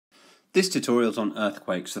This tutorial is on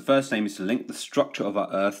earthquakes. The first aim is to link the structure of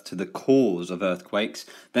our Earth to the cause of earthquakes,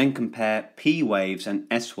 then compare P waves and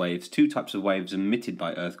S waves, two types of waves emitted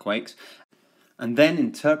by earthquakes, and then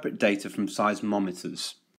interpret data from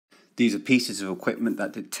seismometers. These are pieces of equipment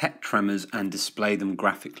that detect tremors and display them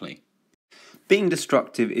graphically. Being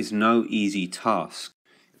destructive is no easy task.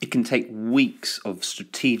 It can take weeks of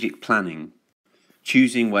strategic planning,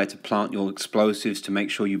 choosing where to plant your explosives to make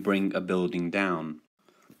sure you bring a building down.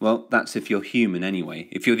 Well, that's if you're human anyway.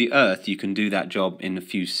 If you're the Earth, you can do that job in a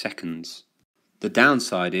few seconds. The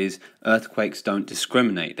downside is earthquakes don't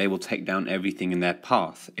discriminate. They will take down everything in their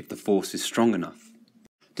path if the force is strong enough.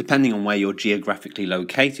 Depending on where you're geographically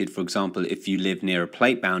located, for example, if you live near a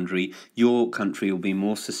plate boundary, your country will be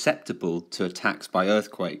more susceptible to attacks by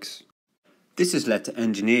earthquakes. This has led to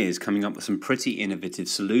engineers coming up with some pretty innovative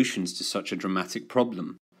solutions to such a dramatic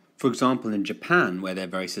problem. For example, in Japan, where they're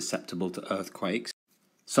very susceptible to earthquakes,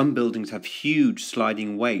 some buildings have huge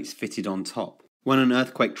sliding weights fitted on top. When an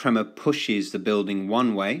earthquake tremor pushes the building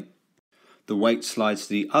one way, the weight slides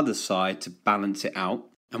to the other side to balance it out,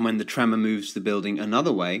 and when the tremor moves the building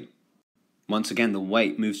another way, once again the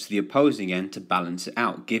weight moves to the opposing end to balance it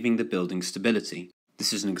out, giving the building stability.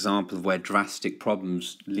 This is an example of where drastic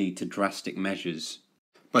problems lead to drastic measures.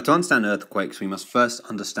 But to understand earthquakes, we must first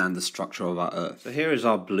understand the structure of our Earth. So here is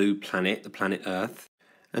our blue planet, the planet Earth.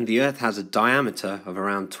 And the Earth has a diameter of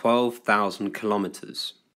around 12,000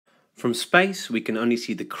 kilometers. From space, we can only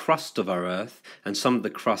see the crust of our Earth, and some of the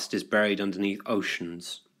crust is buried underneath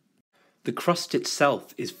oceans. The crust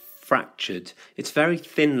itself is fractured. It's a very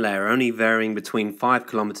thin layer, only varying between 5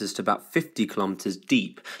 kilometers to about 50 kilometers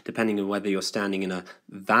deep, depending on whether you're standing in a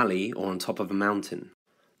valley or on top of a mountain.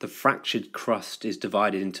 The fractured crust is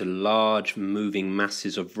divided into large moving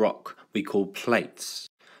masses of rock we call plates.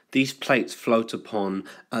 These plates float upon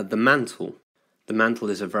the mantle. The mantle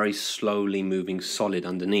is a very slowly moving solid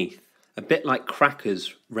underneath, a bit like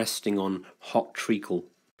crackers resting on hot treacle.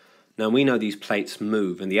 Now we know these plates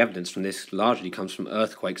move, and the evidence from this largely comes from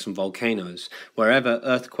earthquakes and volcanoes. Wherever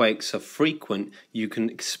earthquakes are frequent, you can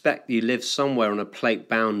expect you live somewhere on a plate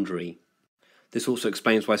boundary. This also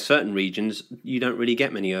explains why certain regions you don't really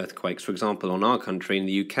get many earthquakes. For example, on our country in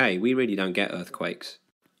the UK, we really don't get earthquakes,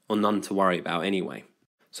 or none to worry about anyway.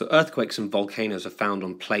 So earthquakes and volcanoes are found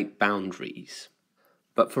on plate boundaries.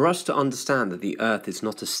 But for us to understand that the Earth is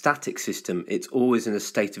not a static system, it's always in a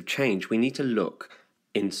state of change, we need to look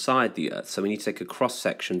inside the Earth. So we need to take a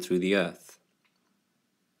cross-section through the Earth.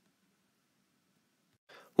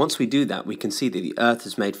 Once we do that, we can see that the Earth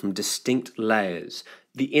is made from distinct layers.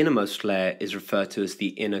 The innermost layer is referred to as the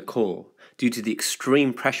inner core. Due to the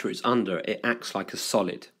extreme pressure it's under, it acts like a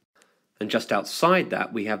solid. And just outside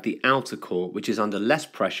that, we have the outer core, which is under less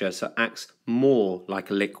pressure, so acts more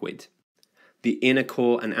like a liquid. The inner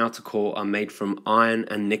core and outer core are made from iron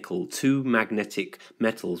and nickel, two magnetic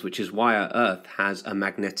metals, which is why our Earth has a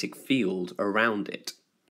magnetic field around it.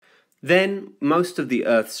 Then, most of the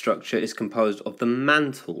Earth's structure is composed of the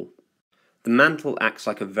mantle. The mantle acts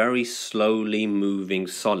like a very slowly moving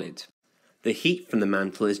solid. The heat from the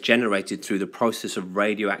mantle is generated through the process of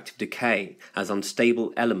radioactive decay as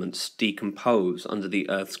unstable elements decompose under the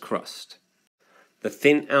Earth's crust. The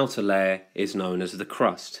thin outer layer is known as the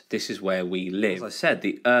crust. This is where we live. As I said,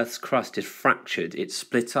 the Earth's crust is fractured. It's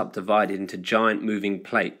split up, divided into giant moving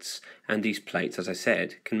plates, and these plates, as I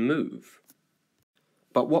said, can move.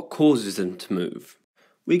 But what causes them to move?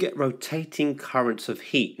 We get rotating currents of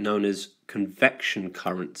heat known as convection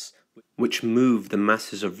currents, which move the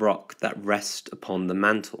masses of rock that rest upon the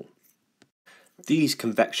mantle. These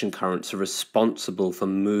convection currents are responsible for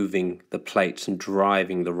moving the plates and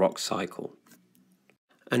driving the rock cycle.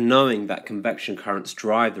 And knowing that convection currents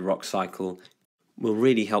drive the rock cycle will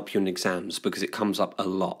really help you in exams because it comes up a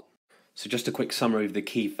lot. So just a quick summary of the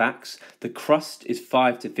key facts. The crust is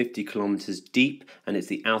 5 to 50 kilometers deep, and it's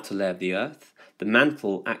the outer layer of the Earth. The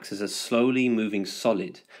mantle acts as a slowly moving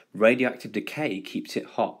solid. Radioactive decay keeps it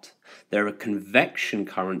hot. There are convection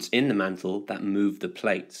currents in the mantle that move the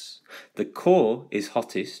plates. The core is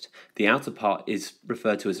hottest, the outer part is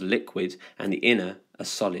referred to as liquid, and the inner a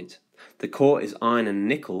solid. The core is iron and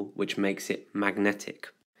nickel, which makes it magnetic,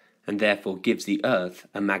 and therefore gives the Earth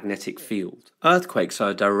a magnetic field. Earthquakes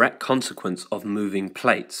are a direct consequence of moving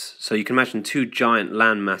plates. So you can imagine two giant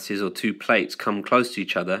land masses or two plates come close to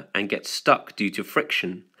each other and get stuck due to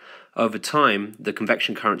friction. Over time, the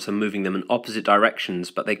convection currents are moving them in opposite directions,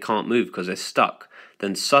 but they can't move because they're stuck.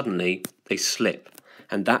 Then suddenly, they slip,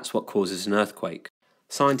 and that's what causes an earthquake.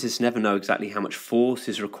 Scientists never know exactly how much force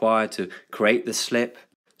is required to create the slip,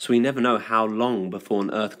 so we never know how long before an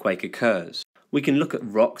earthquake occurs. We can look at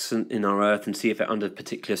rocks in our Earth and see if they're under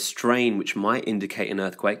particular strain, which might indicate an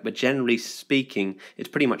earthquake, but generally speaking, it's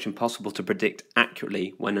pretty much impossible to predict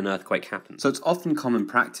accurately when an earthquake happens. So it's often common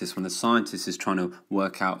practice when the scientist is trying to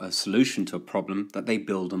work out a solution to a problem that they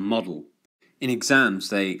build a model. In exams,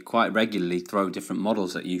 they quite regularly throw different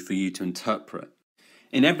models at you for you to interpret.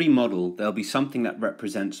 In every model, there'll be something that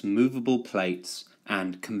represents movable plates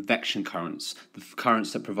and convection currents, the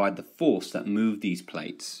currents that provide the force that move these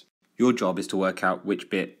plates. Your job is to work out which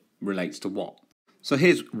bit relates to what. So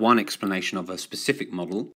here's one explanation of a specific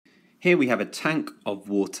model. Here we have a tank of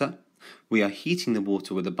water. We are heating the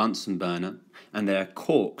water with a Bunsen burner, and there are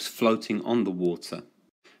corks floating on the water.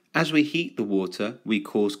 As we heat the water, we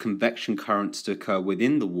cause convection currents to occur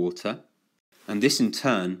within the water, and this in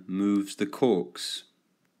turn moves the corks.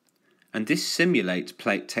 And this simulates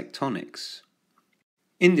plate tectonics.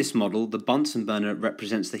 In this model, the Bunsen burner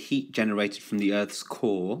represents the heat generated from the Earth's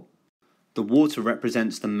core. The water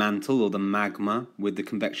represents the mantle or the magma, with the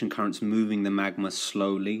convection currents moving the magma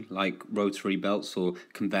slowly, like rotary belts or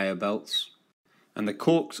conveyor belts. And the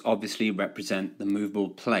corks obviously represent the movable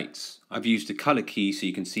plates. I've used a colour key so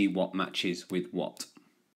you can see what matches with what.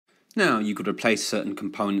 Now, you could replace certain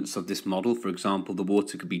components of this model. For example, the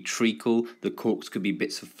water could be treacle, the corks could be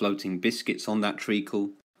bits of floating biscuits on that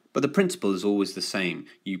treacle. But the principle is always the same.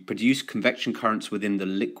 You produce convection currents within the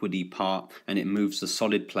liquidy part, and it moves the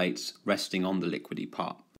solid plates resting on the liquidy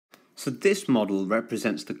part. So this model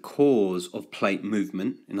represents the cause of plate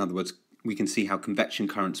movement. In other words, we can see how convection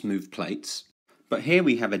currents move plates. But here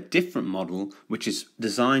we have a different model which is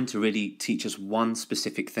designed to really teach us one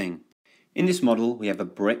specific thing. In this model, we have a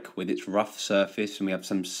brick with its rough surface, and we have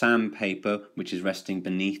some sandpaper which is resting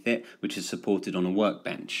beneath it, which is supported on a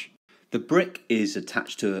workbench. The brick is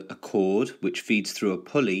attached to a cord which feeds through a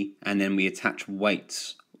pulley, and then we attach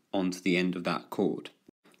weights onto the end of that cord.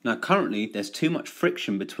 Now currently there's too much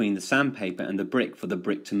friction between the sandpaper and the brick for the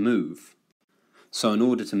brick to move. So in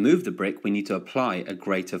order to move the brick, we need to apply a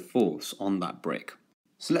greater force on that brick.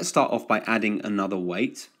 So let's start off by adding another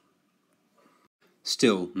weight.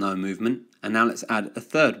 Still no movement. And now let's add a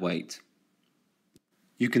third weight.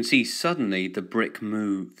 You can see suddenly the brick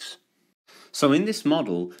moves. So in this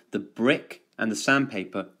model, the brick and the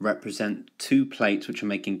sandpaper represent two plates which are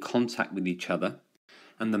making contact with each other,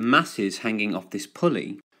 and the masses hanging off this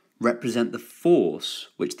pulley represent the force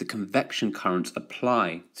which the convection currents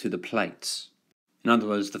apply to the plates. In other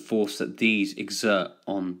words, the force that these exert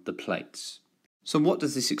on the plates. So what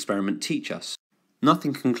does this experiment teach us?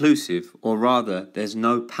 Nothing conclusive, or rather, there's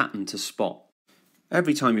no pattern to spot.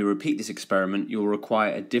 Every time you repeat this experiment, you'll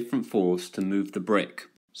require a different force to move the brick.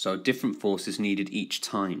 So a different force is needed each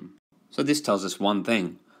time. So this tells us one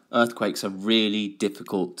thing. Earthquakes are really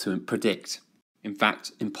difficult to predict. In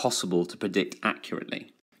fact, impossible to predict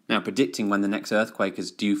accurately. Now, predicting when the next earthquake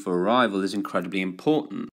is due for arrival is incredibly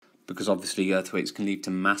important, because obviously earthquakes can lead to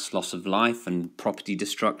mass loss of life and property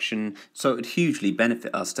destruction, so it would hugely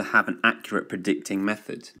benefit us to have an accurate predicting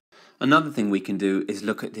method. Another thing we can do is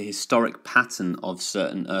look at the historic pattern of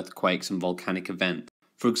certain earthquakes and volcanic events.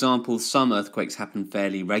 For example, some earthquakes happen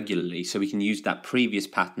fairly regularly, so we can use that previous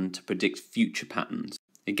pattern to predict future patterns.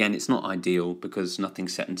 Again, it's not ideal because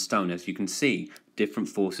nothing's set in stone. As you can see, different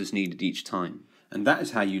forces needed each time. And that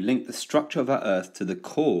is how you link the structure of our Earth to the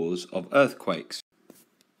cause of earthquakes.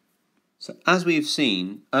 So as we've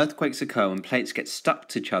seen, earthquakes occur when plates get stuck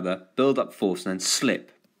to each other, build up force and then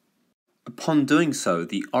slip. Upon doing so,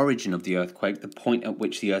 the origin of the earthquake, the point at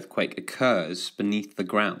which the earthquake occurs beneath the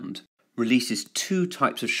ground, releases two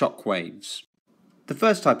types of shock waves. The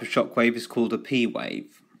first type of shock wave is called a P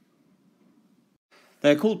wave.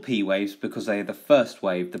 They are called P waves because they are the first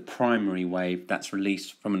wave, the primary wave that's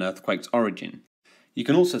released from an earthquake's origin. You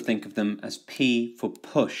can also think of them as P for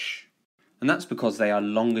push, and that's because they are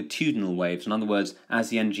longitudinal waves. In other words, as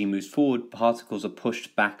the energy moves forward, particles are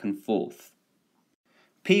pushed back and forth.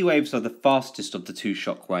 P waves are the fastest of the two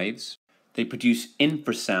shock waves. They produce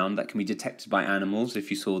infrasound that can be detected by animals, if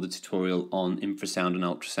you saw the tutorial on infrasound and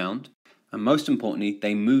ultrasound. And most importantly,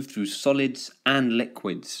 they move through solids and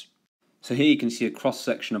liquids. So here you can see a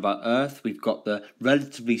cross-section of our Earth. We've got the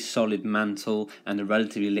relatively solid mantle and the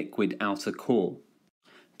relatively liquid outer core.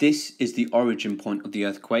 This is the origin point of the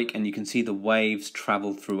earthquake, and you can see the waves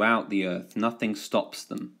travel throughout the Earth. Nothing stops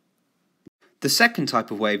them. The second type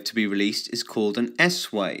of wave to be released is called an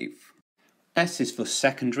S wave. S is for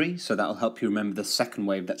secondary, so that'll help you remember the second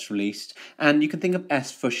wave that's released. And you can think of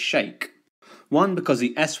S for shake. One, because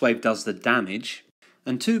the S wave does the damage,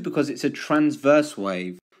 and two, because it's a transverse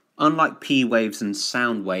wave. Unlike P waves and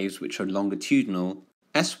sound waves, which are longitudinal,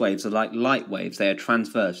 S waves are like light waves, they are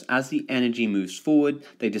transverse. As the energy moves forward,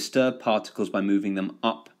 they disturb particles by moving them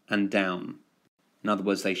up and down. In other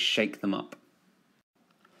words, they shake them up.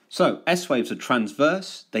 So, S waves are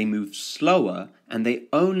transverse, they move slower, and they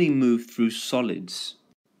only move through solids.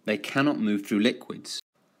 They cannot move through liquids.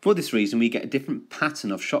 For this reason, we get a different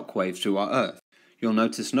pattern of shock waves through our Earth. You'll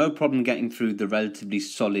notice no problem getting through the relatively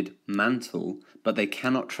solid mantle, but they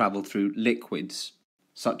cannot travel through liquids,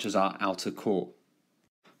 such as our outer core.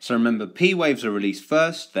 So remember, P waves are released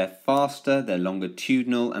first, they're faster, they're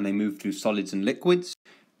longitudinal, and they move through solids and liquids.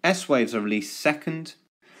 S waves are released second,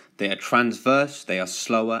 they are transverse, they are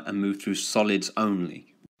slower, and move through solids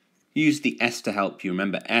only. Use the S to help you.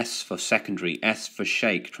 Remember, S for secondary, S for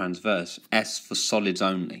shake, transverse, S for solids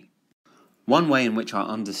only. One way in which our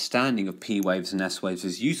understanding of P waves and S waves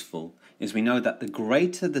is useful is we know that the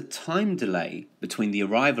greater the time delay between the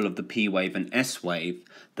arrival of the P wave and S wave,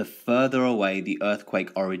 the further away the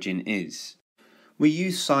earthquake origin is. We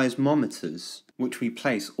use seismometers, which we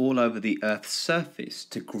place all over the Earth's surface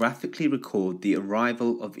to graphically record the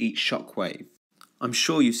arrival of each shock wave. I'm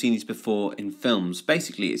sure you've seen these before in films.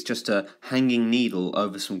 Basically, it's just a hanging needle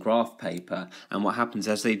over some graph paper, and what happens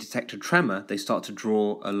as they detect a tremor, they start to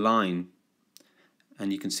draw a line.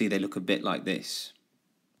 And you can see they look a bit like this.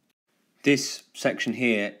 This section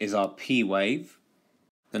here is our P wave.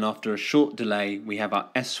 Then after a short delay, we have our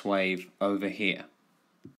S wave over here.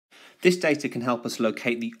 This data can help us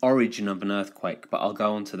locate the origin of an earthquake, but I'll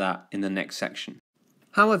go on to that in the next section.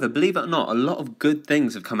 However, believe it or not, a lot of good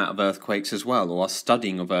things have come out of earthquakes as well, or our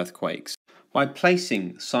studying of earthquakes. By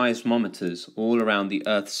placing seismometers all around the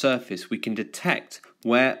Earth's surface, we can detect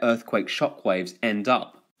where earthquake shock waves end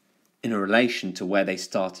up in relation to where they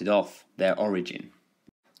started off, their origin.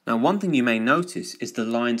 Now, one thing you may notice is the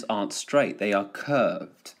lines aren't straight, they are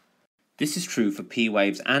curved. This is true for P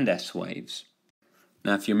waves and S waves.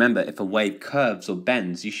 Now, if you remember, if a wave curves or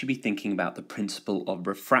bends, you should be thinking about the principle of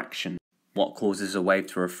refraction. What causes a wave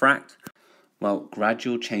to refract? Well,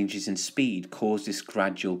 gradual changes in speed cause this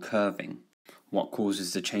gradual curving. What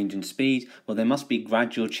causes the change in speed? Well, there must be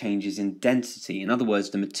gradual changes in density. In other words,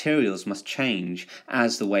 the materials must change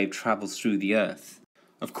as the wave travels through the Earth.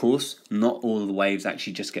 Of course, not all the waves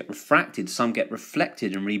actually just get refracted, some get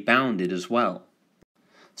reflected and rebounded as well.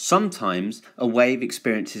 Sometimes a wave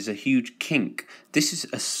experiences a huge kink. This is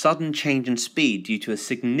a sudden change in speed due to a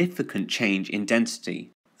significant change in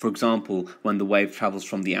density. For example, when the wave travels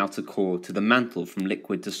from the outer core to the mantle, from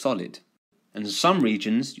liquid to solid. And in some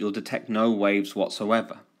regions, you'll detect no waves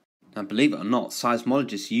whatsoever. Now, believe it or not,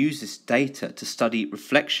 seismologists use this data to study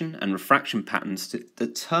reflection and refraction patterns to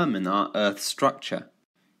determine our Earth's structure.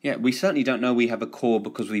 Yeah, we certainly don't know we have a core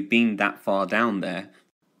because we've been that far down there.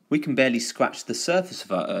 We can barely scratch the surface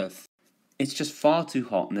of our Earth. It's just far too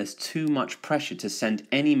hot and there's too much pressure to send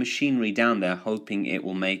any machinery down there hoping it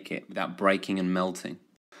will make it without breaking and melting.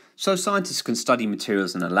 So scientists can study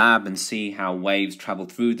materials in a lab and see how waves travel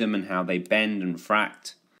through them and how they bend and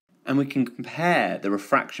refract. And we can compare the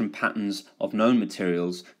refraction patterns of known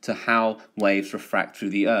materials to how waves refract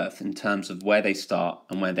through the Earth in terms of where they start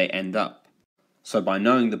and where they end up. So by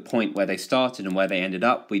knowing the point where they started and where they ended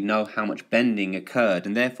up, we know how much bending occurred,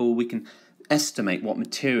 and therefore we can estimate what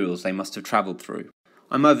materials they must have travelled through.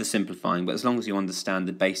 I'm oversimplifying, but as long as you understand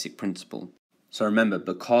the basic principle. So remember,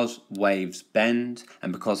 because waves bend,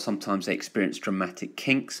 and because sometimes they experience dramatic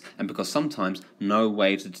kinks, and because sometimes no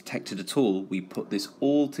waves are detected at all, we put this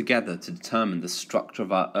all together to determine the structure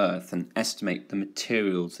of our Earth and estimate the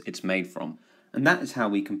materials it's made from. And that is how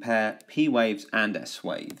we compare P waves and S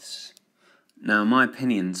waves. Now, in my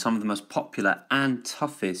opinion, some of the most popular and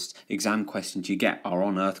toughest exam questions you get are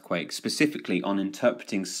on earthquakes, specifically on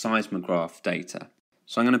interpreting seismograph data.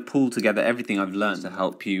 So I'm going to pull together everything I've learned to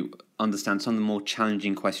help you understand some of the more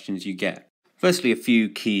challenging questions you get. Firstly, a few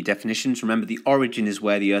key definitions. Remember, the origin is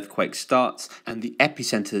where the earthquake starts, and the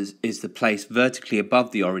epicenter is the place vertically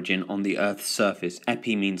above the origin on the Earth's surface.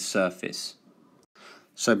 Epi means surface.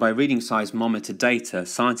 So by reading seismometer data,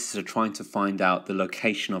 scientists are trying to find out the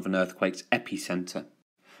location of an earthquake's epicenter.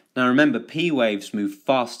 Now remember, P waves move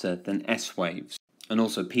faster than S waves, and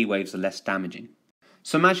also P waves are less damaging.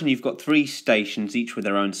 So imagine you've got 3 stations, each with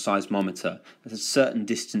their own seismometer, at certain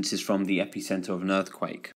distances from the epicenter of an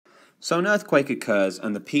earthquake. So an earthquake occurs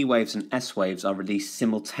and the P waves and S waves are released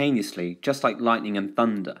simultaneously, just like lightning and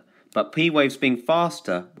thunder. But P waves being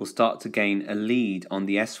faster will start to gain a lead on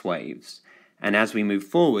the S waves. And as we move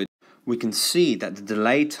forward, we can see that the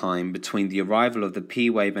delay time between the arrival of the P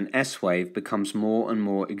wave and S wave becomes more and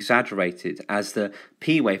more exaggerated as the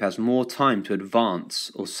P wave has more time to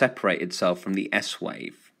advance or separate itself from the S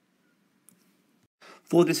wave.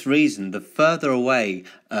 For this reason, the further away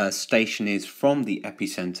a station is from the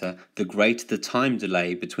epicenter, the greater the time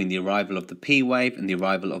delay between the arrival of the P wave and the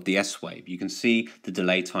arrival of the S wave. You can see the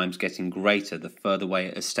delay times getting greater the further away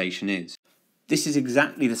a station is. This is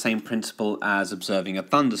exactly the same principle as observing a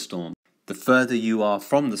thunderstorm. The further you are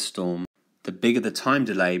from the storm, the bigger the time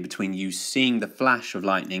delay between you seeing the flash of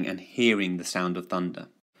lightning and hearing the sound of thunder.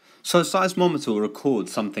 So a seismometer will record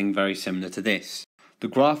something very similar to this. The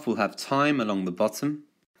graph will have time along the bottom,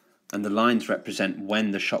 and the lines represent when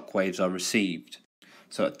the shock waves are received.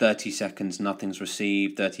 So at 30 seconds nothing's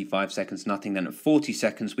received, 35 seconds nothing, then at 40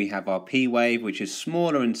 seconds we have our P wave, which is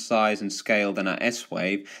smaller in size and scale than our S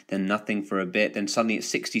wave, then nothing for a bit, then suddenly at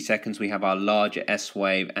 60 seconds we have our larger S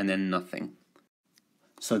wave, and then nothing.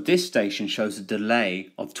 So this station shows a delay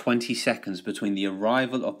of 20 seconds between the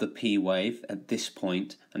arrival of the P wave at this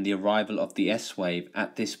point and the arrival of the S wave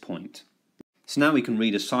at this point. So now we can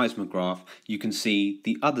read a seismograph. You can see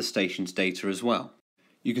the other station's data as well.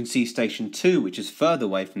 You can see station 2, which is further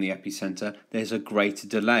away from the epicenter, there's a greater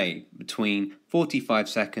delay. Between 45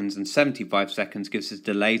 seconds and 75 seconds gives us a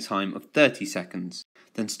delay time of 30 seconds.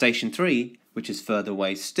 Then station 3, which is further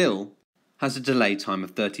away still, has a delay time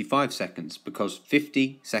of 35 seconds because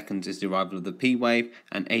 50 seconds is the arrival of the P wave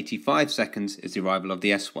and 85 seconds is the arrival of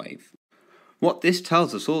the S wave. What this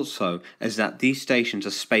tells us also is that these stations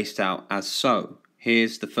are spaced out as so.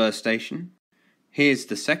 Here's the first station, here's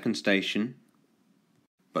the second station,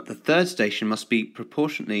 but the third station must be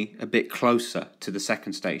proportionately a bit closer to the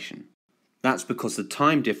second station. That's because the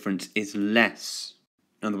time difference is less.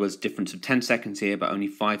 In other words, difference of 10 seconds here, but only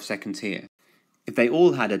 5 seconds here. If they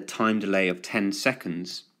all had a time delay of 10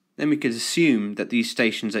 seconds, then we could assume that these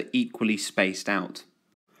stations are equally spaced out.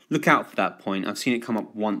 Look out for that point. I've seen it come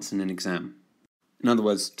up once in an exam. In other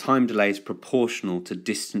words, time delay is proportional to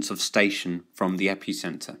distance of station from the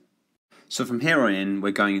epicenter. So from here on in,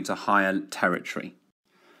 we're going into higher territory.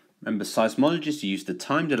 Remember, seismologists use the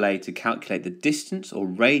time delay to calculate the distance or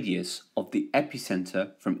radius of the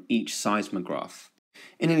epicenter from each seismograph.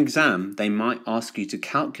 In an exam, they might ask you to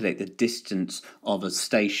calculate the distance of a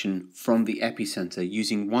station from the epicenter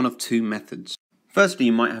using one of two methods. Firstly,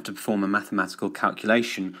 you might have to perform a mathematical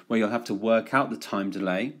calculation where you'll have to work out the time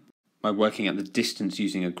delay by working out the distance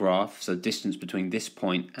using a graph, so distance between this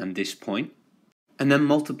point and this point, and then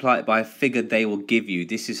multiply it by a figure they will give you.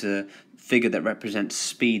 This is a figure that represents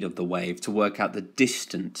speed of the wave to work out the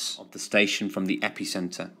distance of the station from the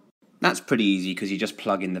epicenter. That's pretty easy because you just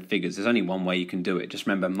plug in the figures. There's only one way you can do it. Just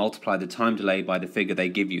remember, multiply the time delay by the figure they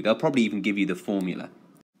give you. They'll probably even give you the formula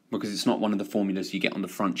because it's not one of the formulas you get on the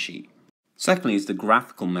front sheet. Secondly is the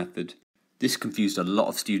graphical method. This confused a lot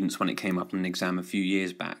of students when it came up in an exam a few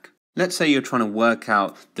years back. Let's say you're trying to work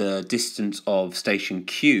out the distance of station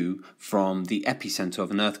Q from the epicenter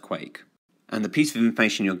of an earthquake. And the piece of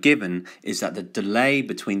information you're given is that the delay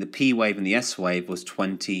between the P wave and the S wave was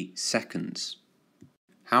 20 seconds.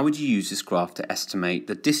 How would you use this graph to estimate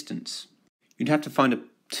the distance? You'd have to find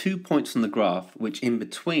 2 points on the graph which in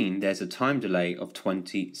between there's a time delay of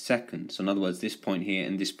 20 seconds. So in other words, this point here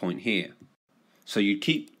and this point here. So you'd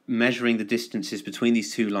keep measuring the distances between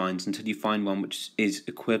these two lines until you find one which is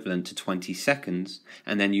equivalent to 20 seconds,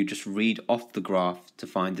 and then you just read off the graph to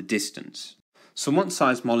find the distance. So once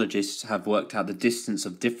seismologists have worked out the distance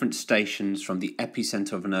of different stations from the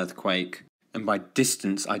epicenter of an earthquake, and by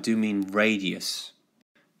distance I do mean radius,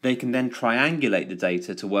 they can then triangulate the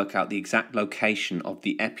data to work out the exact location of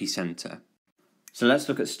the epicenter. So let's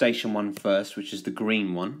look at station 1 first, which is the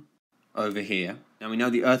green one over here. Now we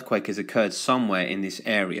know the earthquake has occurred somewhere in this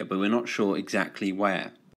area, but we're not sure exactly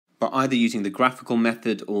where. But either using the graphical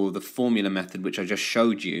method or the formula method, which I just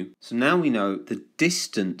showed you. So now we know the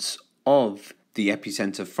distance of the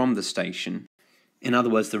epicenter from the station. In other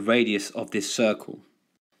words, the radius of this circle.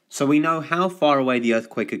 So we know how far away the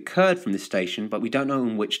earthquake occurred from this station, but we don't know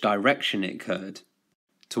in which direction it occurred.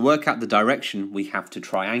 To work out the direction, we have to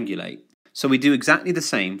triangulate. So we do exactly the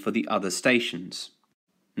same for the other stations.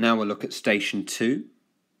 Now we'll look at station 2.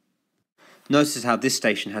 Notice how this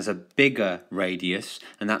station has a bigger radius,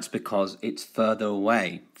 and that's because it's further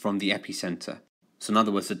away from the epicenter. So in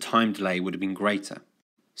other words, the time delay would have been greater.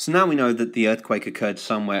 So now we know that the earthquake occurred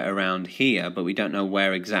somewhere around here, but we don't know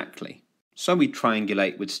where exactly. So we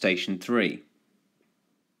triangulate with station 3.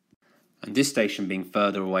 And this station, being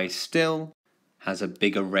further away still, has a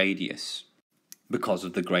bigger radius because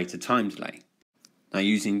of the greater time delay. Now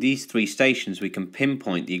using these 3 stations we can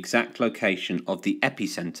pinpoint the exact location of the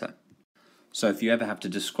epicenter. So if you ever have to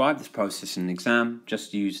describe this process in an exam,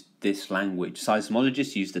 just use this language.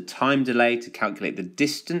 Seismologists use the time delay to calculate the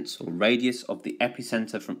distance or radius of the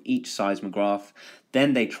epicenter from each seismograph.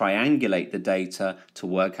 Then they triangulate the data to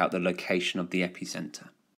work out the location of the epicenter.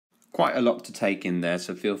 Quite a lot to take in there,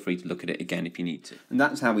 so feel free to look at it again if you need to. And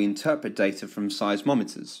that's how we interpret data from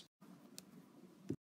seismometers.